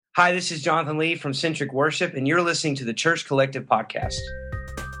Hi, this is Jonathan Lee from Centric Worship, and you're listening to the Church Collective Podcast.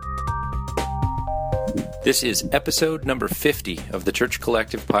 This is episode number 50 of the Church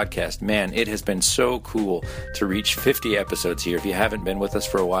Collective Podcast. Man, it has been so cool to reach 50 episodes here. If you haven't been with us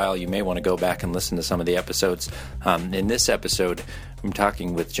for a while, you may want to go back and listen to some of the episodes. In this episode, I'm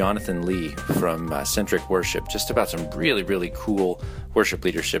talking with Jonathan Lee from Centric Worship, just about some really, really cool worship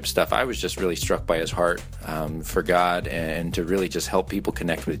leadership stuff. I was just really struck by his heart for God and to really just help people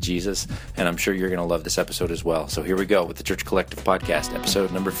connect with Jesus. And I'm sure you're going to love this episode as well. So here we go with the Church Collective Podcast,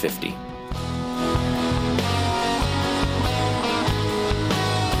 episode number 50.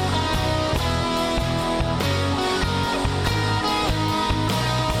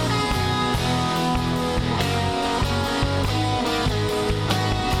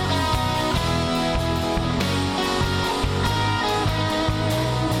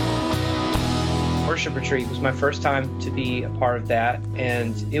 Worship retreat was my first time to be a part of that,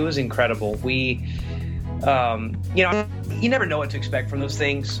 and it was incredible. We, you never know what to expect from those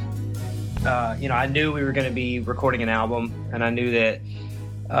things. I knew we were going to be recording an album, and I knew that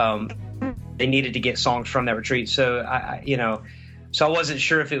they needed to get songs from that retreat. So so I wasn't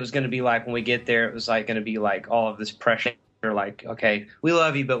sure if it was going to be like when we get there, it was like going to be like all of this pressure, like, okay, we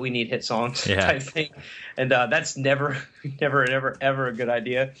love you, but we need hit songs type thing, and that's never a good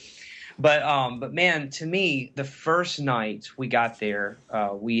idea. But man, to me, the first night we got there,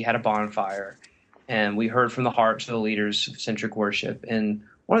 we had a bonfire, and we heard from the hearts of the leaders of Centric Worship. And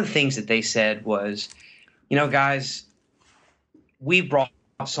one of the things that they said was, guys, we brought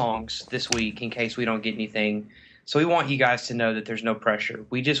songs this week in case we don't get anything. So we want you guys to know that there's no pressure.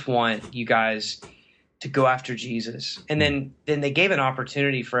 We just want you guys to go after Jesus. And then they gave an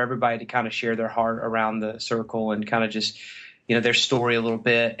opportunity for everybody to kind of share their heart around the circle and kind of just, their story a little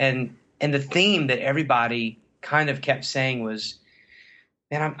bit. And the theme that everybody kind of kept saying was,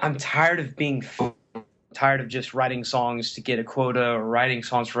 man, I'm tired of being tired of just writing songs to get a quota or writing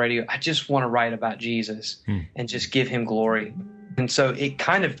songs for radio. I just want to write about Jesus and just give him glory. And so it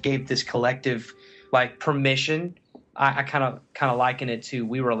kind of gave this collective permission. I kind of liken it to,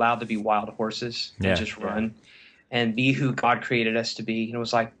 we were allowed to be wild horses and just run and be who God created us to be. And it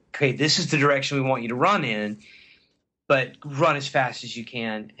was like, okay, this is the direction we want you to run in, but run as fast as you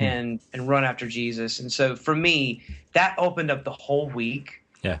can and run after Jesus. And so for me, that opened up the whole week.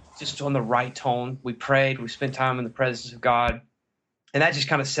 Yeah. Just on the right tone. We prayed, we spent time in the presence of God. And that just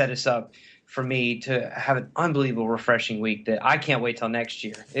kind of set us up for me to have an unbelievable, refreshing week that I can't wait till next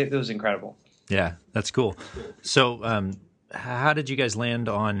year. It was incredible. Yeah, that's cool. So how did you guys land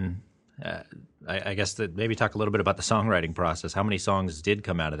on, I guess that maybe talk a little bit about the songwriting process. How many songs did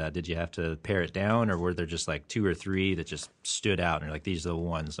come out of that? Did you have to pare it down, or were there just like two or three that just stood out and you're like, these are the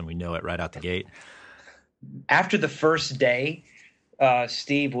ones, and we know it right out the gate? After the first day,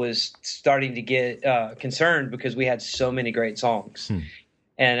 Steve was starting to get concerned because we had so many great songs.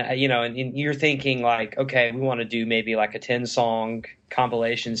 And, and you're thinking like, okay, we want to do maybe like a 10-song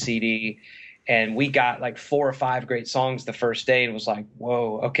compilation CD. And we got like 4 or 5 great songs the first day, and was like,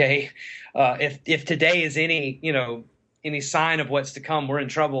 whoa, okay. If today is any sign of what's to come, we're in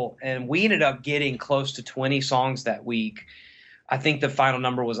trouble. And we ended up getting close to 20 songs that week. I think the final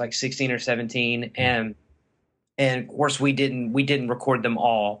number was like 16 or 17. And of course we didn't record them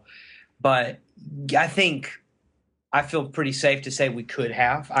all, but I feel pretty safe to say we could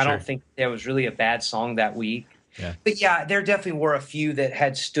have. I don't think there was really a bad song that week. Yeah. But yeah, there definitely were a few that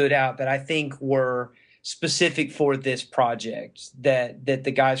had stood out that I think were specific for this project, that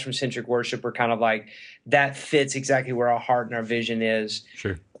the guys from Centric Worship were kind of like, that fits exactly where our heart and our vision is.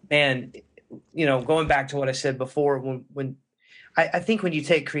 Sure. And, going back to what I said before, when I think when you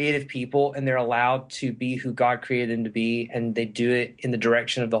take creative people and they're allowed to be who God created them to be, and they do it in the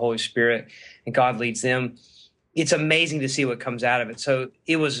direction of the Holy Spirit and God leads them, it's amazing to see what comes out of it. So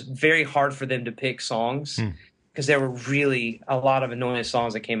it was very hard for them to pick songs because there were really a lot of anointed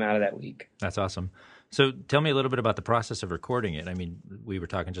songs that came out of that week. That's awesome. So tell me a little bit about the process of recording it. I mean, we were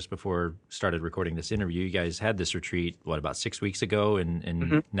talking just before started recording this interview. You guys had this retreat, about 6 weeks ago,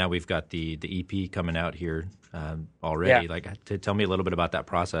 and now we've got the EP coming out here already. Yeah. Tell me a little bit about that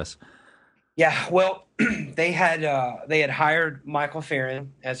process. Yeah, well, they had hired Michael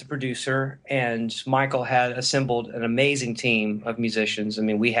Farron as a producer, and Michael had assembled an amazing team of musicians. I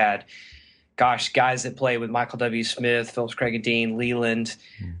mean, we had guys that play with Michael W. Smith, Phillips Craig and Dean, Leland,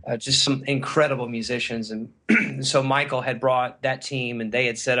 just some incredible musicians. And so Michael had brought that team, and they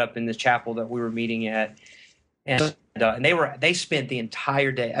had set up in the chapel that we were meeting at. And they spent the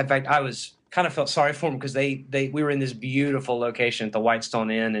entire day. In fact, I was kind of felt sorry for them because we were in this beautiful location at the Whitestone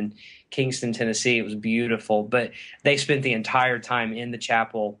Inn in Kingston, Tennessee. It was beautiful, but they spent the entire time in the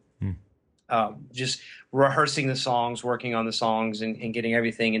chapel, just rehearsing the songs, working on the songs, and getting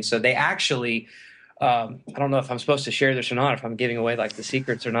everything. And so they actually, I don't know if I'm supposed to share this or not, if I'm giving away like the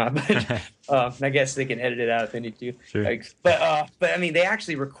secrets or not, but I guess they can edit it out if they need to. Sure. But I mean, they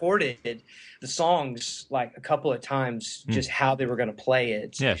actually recorded the songs like a couple of times, just how they were going to play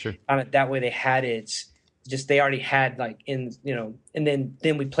it. Yeah, sure. That way they had it. Just they already had like and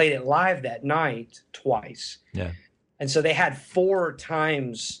then we played it live that night twice. Yeah. And so they had 4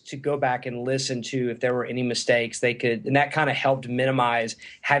 times to go back and listen to if there were any mistakes they could, and that kind of helped minimize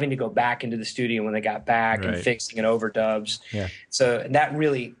having to go back into the studio when they got back and fixing and overdubs. Yeah. So and that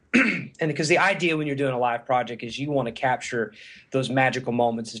really, and because the idea when you're doing a live project is you want to capture those magical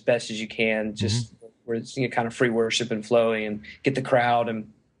moments as best as you can, just where it's kind of free worship and flowing and get the crowd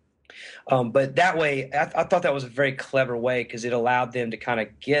and. But that way, I thought that was a very clever way because it allowed them to kind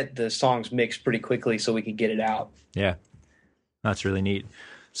of get the songs mixed pretty quickly so we could get it out. Yeah, that's really neat.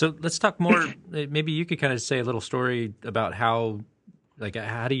 So let's talk more. Maybe you could kind of say a little story about how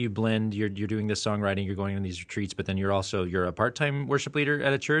do you blend? You're doing this songwriting, you're going on these retreats, but then you're a part-time worship leader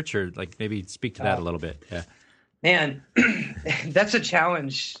at a church, or like maybe speak to that a little bit. Yeah. Man, that's a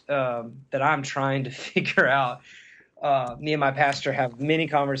challenge that I'm trying to figure out. Me and my pastor have many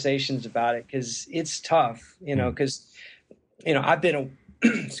conversations about it because it's tough, because, I've been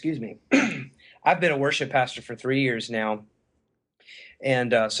excuse me, I've been a worship pastor for 3 years now.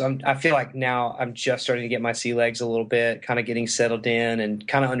 And so I feel like now I'm just starting to get my sea legs a little bit, kind of getting settled in and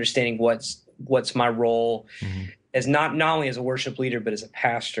kind of understanding what's my role as not only as a worship leader, but as a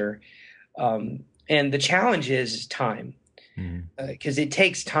pastor. And the challenge is time because it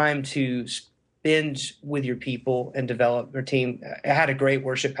takes time to spend with your people and develop their team. I had a great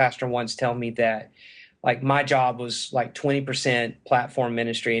worship pastor once tell me that like my job was like 20% platform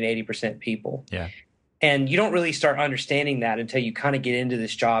ministry and 80% people. Yeah. And you don't really start understanding that until you kind of get into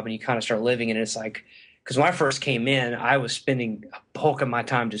this job and you kind of start living it. And it's like, because when I first came in, I was spending a bulk of my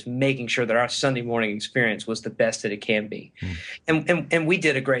time just making sure that our Sunday morning experience was the best that it can be. And we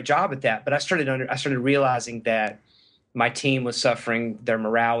did a great job at that. But I started realizing that my team was suffering, their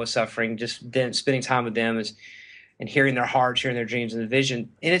morale was suffering, just then spending time with them and hearing their hearts, hearing their dreams and the vision.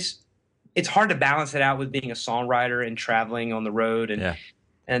 And it's hard to balance it out with being a songwriter and traveling on the road.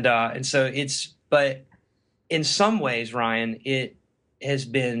 And so but in some ways, Ryan, it has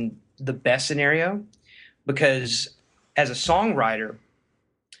been the best scenario because as a songwriter,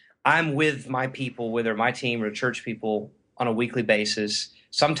 I'm with my people, whether my team or church people, on a weekly basis,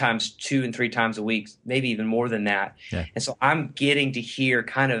 sometimes 2 and 3 times a week, maybe even more than that. Yeah. And so I'm getting to hear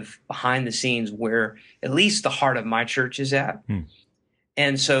kind of behind the scenes where at least the heart of my church is at.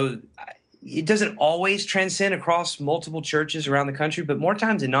 And so it doesn't always transcend across multiple churches around the country, but more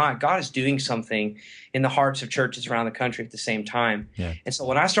times than not, God is doing something in the hearts of churches around the country at the same time. Yeah. And so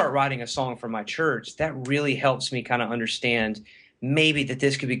when I start writing a song for my church, that really helps me kind of understand maybe that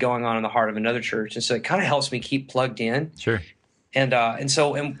this could be going on in the heart of another church. And so it kind of helps me keep plugged in. Sure. And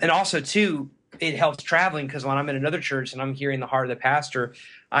also too, it helps traveling because when I'm in another church and I'm hearing the heart of the pastor,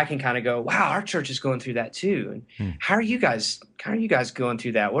 I can kind of go, wow, our church is going through that too. And how are you guys going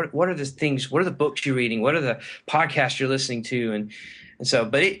through that? What are the things, what are the books you're reading? What are the podcasts you're listening to? And so,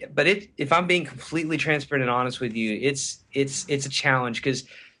 but if I'm being completely transparent and honest with you, it's a challenge because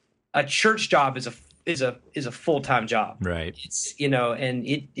a church job is a full-time job. Right. It's, and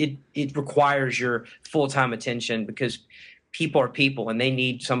it requires your full-time attention because people are people and they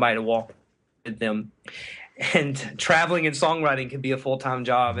need somebody to walk with them. And traveling and songwriting can be a full-time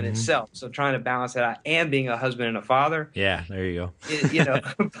job in itself. So trying to balance that out and being a husband and a father. Yeah, there you go.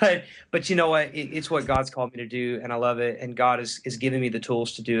 But you know what? It's what God's called me to do, and I love it. And God is giving me the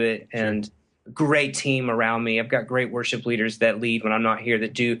tools to do it. And great team around me. I've got great worship leaders that lead when I'm not here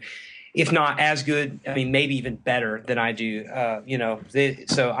that do, if not as good, I mean, maybe even better than I do.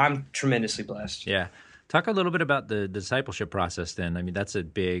 So I'm tremendously blessed. Yeah. Talk a little bit about the discipleship process then. I mean, that's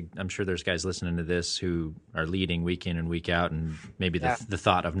I'm sure there's guys listening to this who are leading week in and week out, and maybe the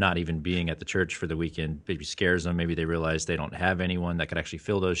thought of not even being at the church for the weekend maybe scares them. Maybe they realize they don't have anyone that could actually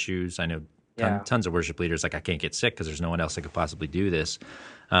fill those shoes. I know tons of worship leaders like, I can't get sick because there's no one else that could possibly do this.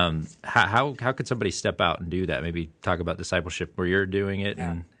 How could somebody step out and do that? Maybe talk about discipleship where you're doing it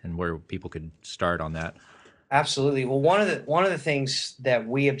and where people could start on that. Absolutely. Well, one of the things that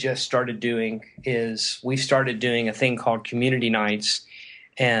we have just started doing is we've started doing a thing called community nights,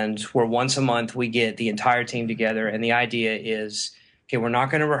 and where once a month we get the entire team together, and the idea is, okay, we're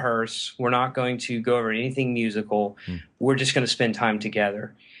not going to rehearse, we're not going to go over anything musical, we're just going to spend time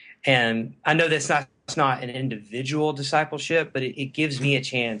together. And I know it's not an individual discipleship, but it gives me a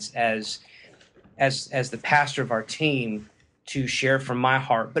chance as the pastor of our team to share from my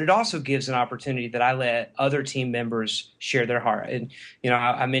heart. But it also gives an opportunity that I let other team members share their heart. And,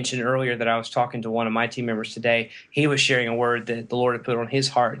 I mentioned earlier that I was talking to one of my team members today. He was sharing a word that the Lord had put on his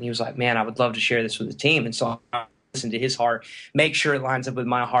heart. And he was like, man, I would love to share this with the team. And so I listen to his heart, make sure it lines up with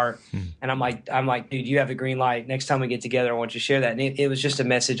my heart. And I'm like, dude, you have a green light. Next time we get together, I want you to share that. And it was just a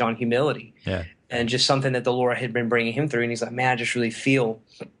message on humility. Yeah. And just something that the Lord had been bringing him through. And he's like, man, I just really feel.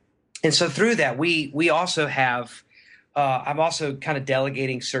 And so through that, we also have, I'm also kind of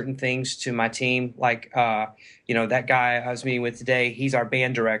delegating certain things to my team. Like, that guy I was meeting with today, he's our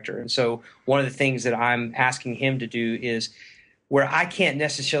band director. And so one of the things that I'm asking him to do is where I can't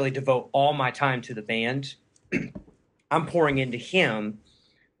necessarily devote all my time to the band, I'm pouring into him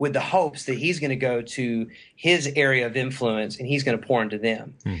with the hopes that he's going to go to his area of influence and he's going to pour into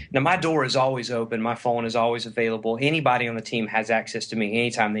them. Now, my door is always open. My phone is always available. Anybody on the team has access to me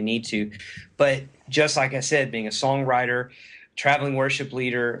anytime they need to. But just like I said, being a songwriter, traveling worship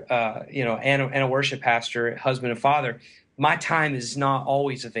leader, and a worship pastor, husband and father, my time is not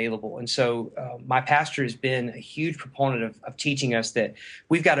always available. And so my pastor has been a huge proponent of teaching us that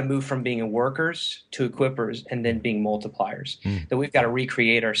we've got to move from being workers to equippers and then being multipliers, that we've got to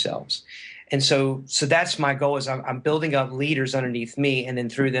recreate ourselves. And so that's my goal is I'm building up leaders underneath me, and then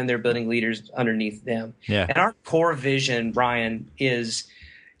through them, they're building leaders underneath them. Yeah. And our core vision, Brian, is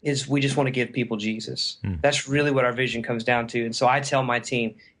we just want to give people Jesus. That's really what our vision comes down to. And so I tell my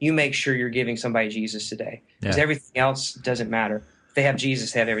team, you make sure you're giving somebody Jesus today, because everything else doesn't matter. If they have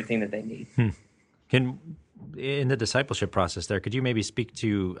Jesus, they have everything that they need. In the discipleship process there, could you maybe speak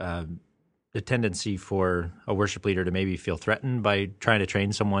to the tendency for a worship leader to maybe feel threatened by trying to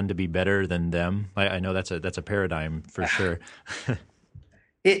train someone to be better than them? I know that's a paradigm for sure.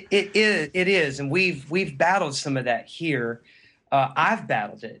 It is. And we've battled some of that here. I've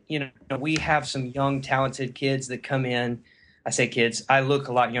battled it. We have some young, talented kids that come in. I say kids. I look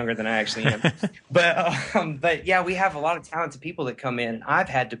a lot younger than I actually am. But yeah, we have a lot of talented people that come in. And I've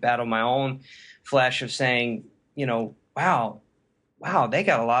had to battle my own flesh of saying, wow, they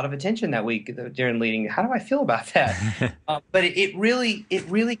got a lot of attention that week during leading. How do I feel about that? But it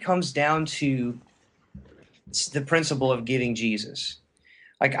really comes down to the principle of giving Jesus.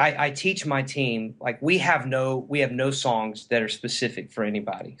 Like I teach my team, like we have no songs that are specific for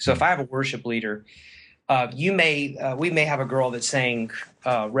anybody. So if I have a worship leader, we may have a girl that sang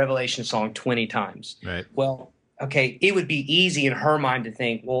Revelation song 20 times. Right. Well, okay, it would be easy in her mind to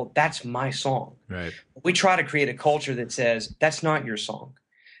think, well, that's my song. Right. We try to create a culture that says that's not your song.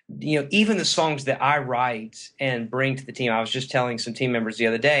 Even the songs that I write and bring to the team. I was just telling some team members the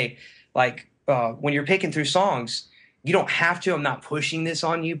other day, like when you're picking through songs, you don't have to. I'm not pushing this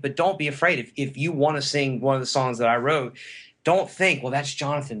on you, but don't be afraid. If you want to sing one of the songs that I wrote, don't think, well, that's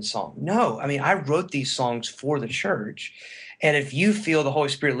Jonathan's song. No, I mean, I wrote these songs for the church. And if you feel the Holy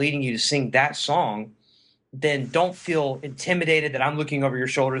Spirit leading you to sing that song, then don't feel intimidated that I'm looking over your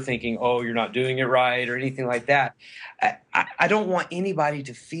shoulder thinking, oh, you're not doing it right or anything like that. I don't want anybody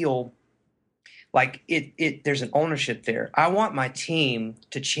to feel like there's an ownership there. I want my team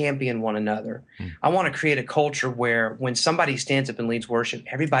to champion one another. I want to create a culture where when somebody stands up and leads worship,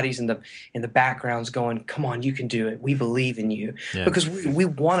 everybody's in the backgrounds going, come on, you can do it. We believe in you. Yeah. Because we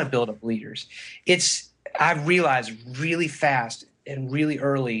want to build up leaders. I realized really fast and really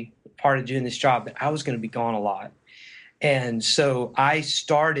early part of doing this job that I was going to be gone a lot. And so I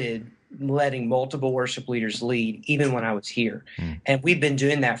started letting multiple worship leaders lead even when I was here. And we've been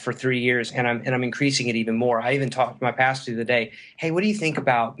doing that for 3 years, and I'm increasing it even more. I even talked to my pastor the other day, hey, what do you think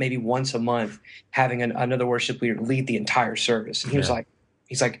about maybe once a month having another worship leader lead the entire service? And he was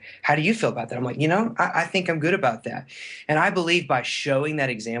like, how do you feel about that? I'm like, I think I'm good about that. And I believe by showing that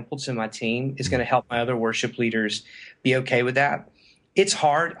example to my team is going to help my other worship leaders be okay with that. It's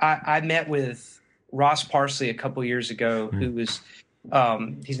hard. I met with Ross Parsley a couple years ago, who was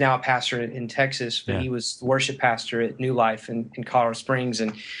he's now a pastor in Texas, but he was the worship pastor at New Life in Colorado Springs.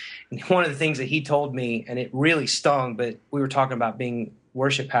 And one of the things that he told me, and it really stung, but we were talking about being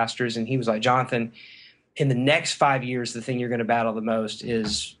worship pastors, and he was like, Jonathan, in the next 5 years, the thing you're going to battle the most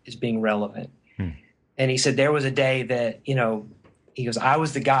is being relevant. And he said there was a day that, he goes, I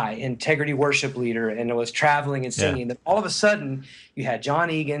was the guy, integrity worship leader, and I was traveling and singing. Then all of a sudden, you had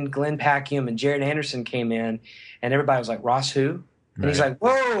John Egan, Glenn Packiam, and Jared Anderson came in, and everybody was like, Ross who? And he's like,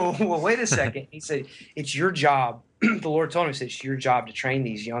 whoa, well, wait a second. He said, it's your job. The Lord told him, it's your job to train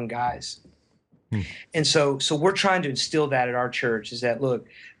these young guys. And so we're trying to instill that at our church, is that, look,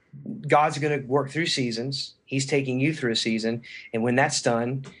 God's going to work through seasons. He's taking you through a season. And when that's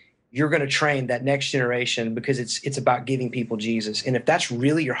done, you're going to train that next generation, because it's about giving people Jesus. And if that's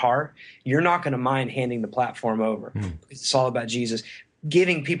really your heart, you're not going to mind handing the platform over. Because it's all about Jesus.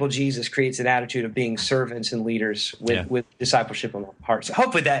 Giving people Jesus creates an attitude of being servants and leaders with discipleship on the heart. So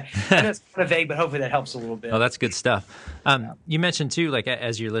hopefully that, I know it's kind of vague, but hopefully that helps a little bit. Oh, that's good stuff. You mentioned too, like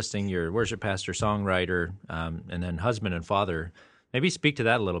as you're listing, your worship pastor, songwriter, and then husband and father. Maybe speak to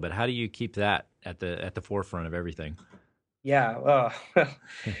that a little bit. How do you keep that at the forefront of everything? Yeah.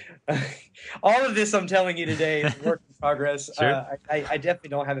 All of this I'm telling you today is work in progress. Sure. I definitely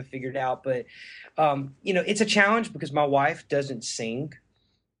don't have it figured out, but it's a challenge because my wife doesn't sing.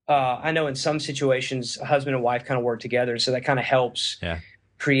 I know in some situations, a husband and wife kind of work together, so that kind of helps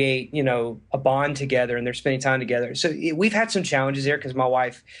create, a bond together, and they're spending time together. So we've had some challenges there because my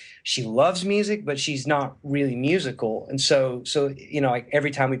wife, she loves music, but she's not really musical. And so like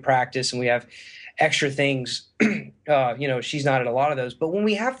every time we practice and we have extra things, she's not at a lot of those. But when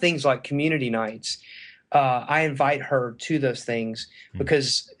we have things like community nights, I invite her to those things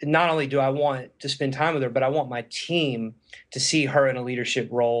because not only do I want to spend time with her, but I want my team to see her in a leadership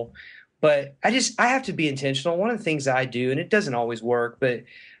role. But I have to be intentional. One of the things that I do, and it doesn't always work, but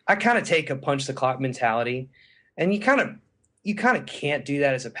I kind of take a punch the clock mentality, and you kind of can't do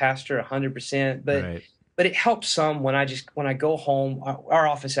that as a pastor 100%, but Right. But it helps some when I go home. Our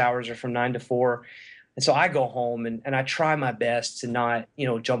office hours are from 9 to 4. And so I go home and I try my best to not,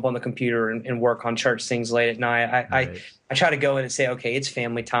 jump on the computer and work on church things late at night. I try to go in and say, okay, it's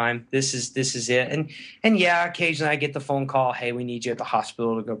family time. This is it. And yeah, occasionally I get the phone call, hey, we need you at the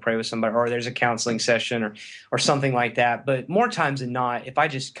hospital to go pray with somebody, or there's a counseling session or something like that. But more times than not, if I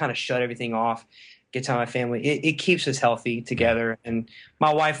just kind of shut everything off, get time with my family, it keeps us healthy together. And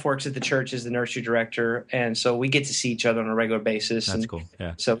my wife works at the church as the nursery director, and so we get to see each other on a regular basis. That's cool.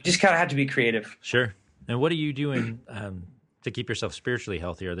 Yeah. So just kind of have to be creative. Sure. And what are you doing to keep yourself spiritually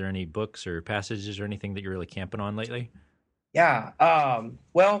healthy? Are there any books or passages or anything that you're really camping on lately? Yeah.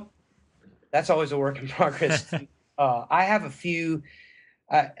 Well, that's always a work in progress. I have a few.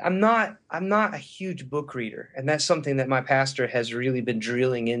 I'm not a huge book reader, and that's something that my pastor has really been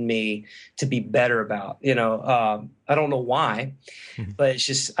drilling in me to be better about. I don't know why, but it's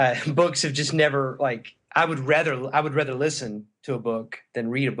just books have just never I would rather listen to a book than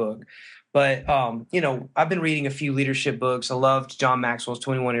read a book. But I've been reading a few leadership books. I loved John Maxwell's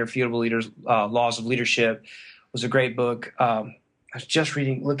 21 Irrefutable Laws of Leadership. It was a great book. I was just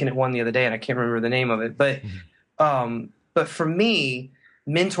looking at one the other day, and I can't remember the name of it. But for me,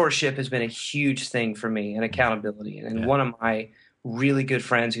 mentorship has been a huge thing for me, and accountability. And one of my really good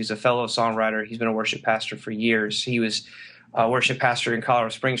friends, who's a fellow songwriter, he's been a worship pastor for years. He was a worship pastor in Colorado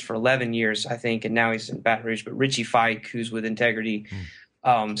Springs for 11 years, I think, and now he's in Baton Rouge. But Richie Fike, who's with Integrity,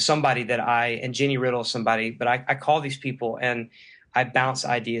 somebody that and Jenny Riddle, somebody, but I call these people and I bounce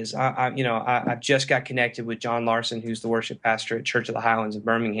ideas. I've just got connected with John Larson, who's the worship pastor at Church of the Highlands in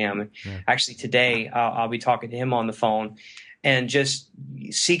Birmingham. And actually today I'll be talking to him on the phone and just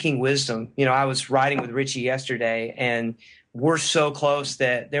seeking wisdom. I was riding with Richie yesterday, and we're so close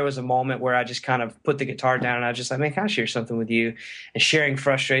that there was a moment where I just kind of put the guitar down and I was just like, man, can I share something with you? And sharing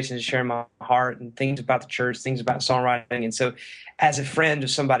frustrations, sharing my heart and things about the church, things about songwriting. And so as a friend of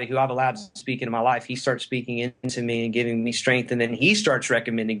somebody who I've allowed to speak into my life, he starts speaking into me and giving me strength. And then he starts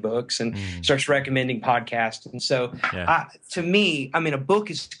recommending books and starts recommending podcasts. And so to me, a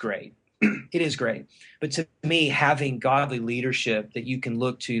book is great. It is great. But to me, having godly leadership that you can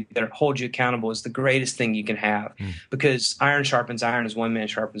look to that hold you accountable is the greatest thing you can have, because iron sharpens iron as one man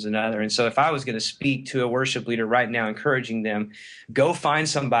sharpens another. And so if I was going to speak to a worship leader right now, encouraging them, go find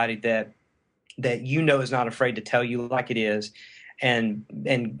somebody that is not afraid to tell you like it is,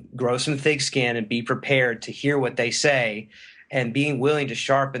 and grow some thick skin and be prepared to hear what they say, and being willing to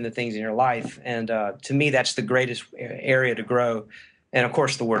sharpen the things in your life. And to me, that's the greatest area to grow. And of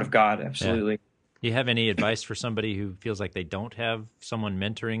course, the Word of God, absolutely. Yeah. Do you have any advice for somebody who feels like they don't have someone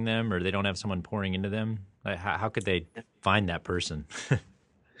mentoring them, or they don't have someone pouring into them? How could they find that person?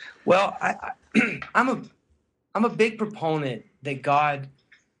 Well, I'm a big proponent that God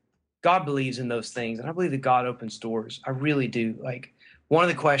believes in those things, and I believe that God opens doors. I really do. Like, one of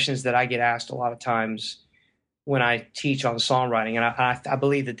the questions that I get asked a lot of times when I teach on songwriting, and I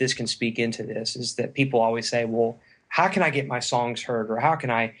believe that this can speak into this, is that people always say, well, how can I get my songs heard? Or how can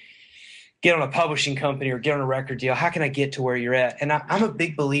I get on a publishing company or get on a record deal? How can I get to where you're at? And I'm a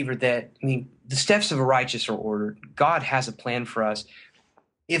big believer that, the steps of a righteous are ordered. God has a plan for us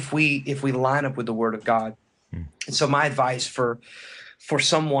if we line up with the Word of God. And so my advice for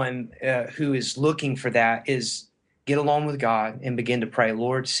someone who is looking for that is get along with God and begin to pray,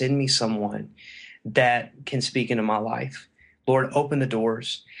 Lord, send me someone that can speak into my life. Lord, open the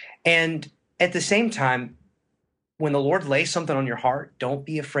doors. And at the same time, when the Lord lays something on your heart, don't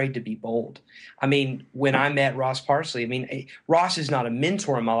be afraid to be bold. I mean, when I met Ross Parsley, Ross is not a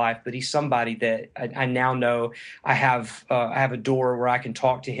mentor in my life, but he's somebody that I now know I have a door where I can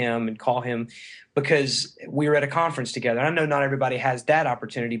talk to him and call him, because we were at a conference together. I know not everybody has that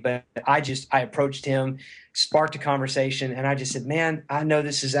opportunity, but I approached him, sparked a conversation, and I just said, man, I know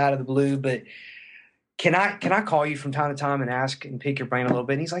this is out of the blue, but can I call you from time to time and ask and pick your brain a little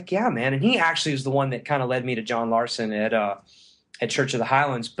bit? And he's like, yeah, man. And he actually was the one that kind of led me to John Larson at Church of the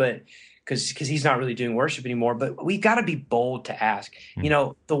Highlands, but because he's not really doing worship anymore. But we got to be bold to ask.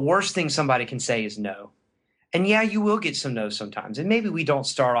 The worst thing somebody can say is no. And yeah, you will get some no's sometimes. And maybe we don't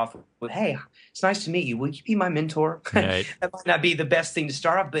start off with, hey, it's nice to meet you. Will you be my mentor? Right. That might not be the best thing to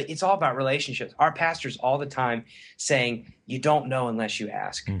start off, but it's all about relationships. Our pastors all the time saying, you don't know unless you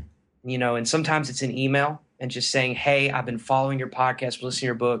ask. And sometimes it's an email and just saying, hey, I've been following your podcast, listening to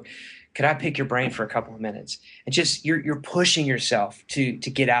your book. Could I pick your brain for a couple of minutes? And just you're pushing yourself to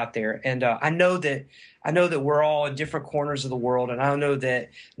get out there. And I know that we're all in different corners of the world, and I know that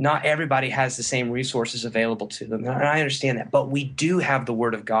not everybody has the same resources available to them. And I understand that, but we do have the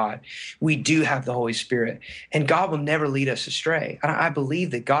Word of God. We do have the Holy Spirit, and God will never lead us astray. And I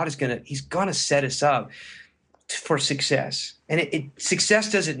believe that God He's gonna set us up for success. And success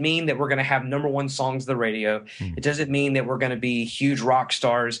doesn't mean that we're going to have number one songs on the radio. It doesn't mean that we're going to be huge rock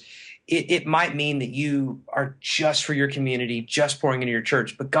stars. It might mean that you are just for your community, just pouring into your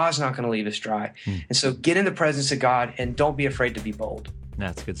church, but God's not going to leave us dry. And so get in the presence of God and don't be afraid to be bold.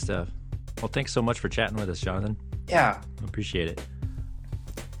 That's good stuff. Well, thanks so much for chatting with us, Jonathan. Yeah. Appreciate it.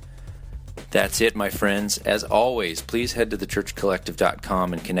 That's it, my friends. As always, please head to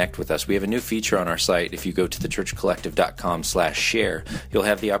thechurchcollective.com and connect with us. We have a new feature on our site. If you go to thechurchcollective.com/share, you'll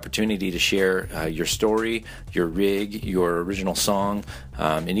have the opportunity to share your story, your rig, your original song,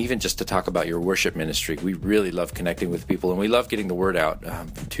 and even just to talk about your worship ministry. We really love connecting with people, and we love getting the word out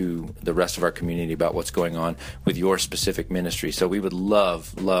to the rest of our community about what's going on with your specific ministry. So we would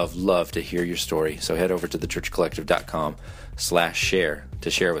love, love, love to hear your story. So head over to thechurchcollective.com/share to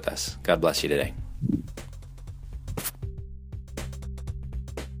share with us. God bless you today.